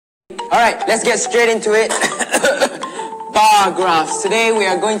Alright, let's get straight into it. Bar graphs. Today we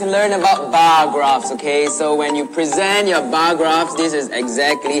are going to learn about bar graphs, okay? So when you present your bar graphs, this is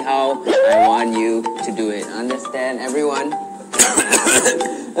exactly how I want you to do it. Understand, everyone?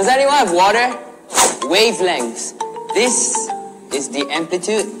 Does anyone have water? Wavelengths. This is the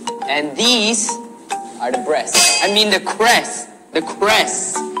amplitude, and these are the breasts. I mean the crest. The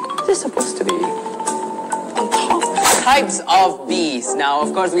crest. This is supposed to be on top. Types of bees. Now,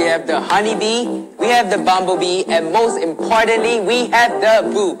 of course, we have the honeybee, we have the bumblebee, and most importantly, we have the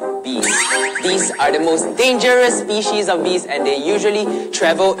boo bees. These are the most dangerous species of bees, and they usually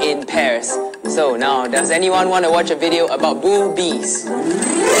travel in pairs. So now, does anyone want to watch a video about boo bees?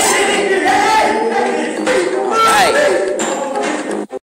 Alright.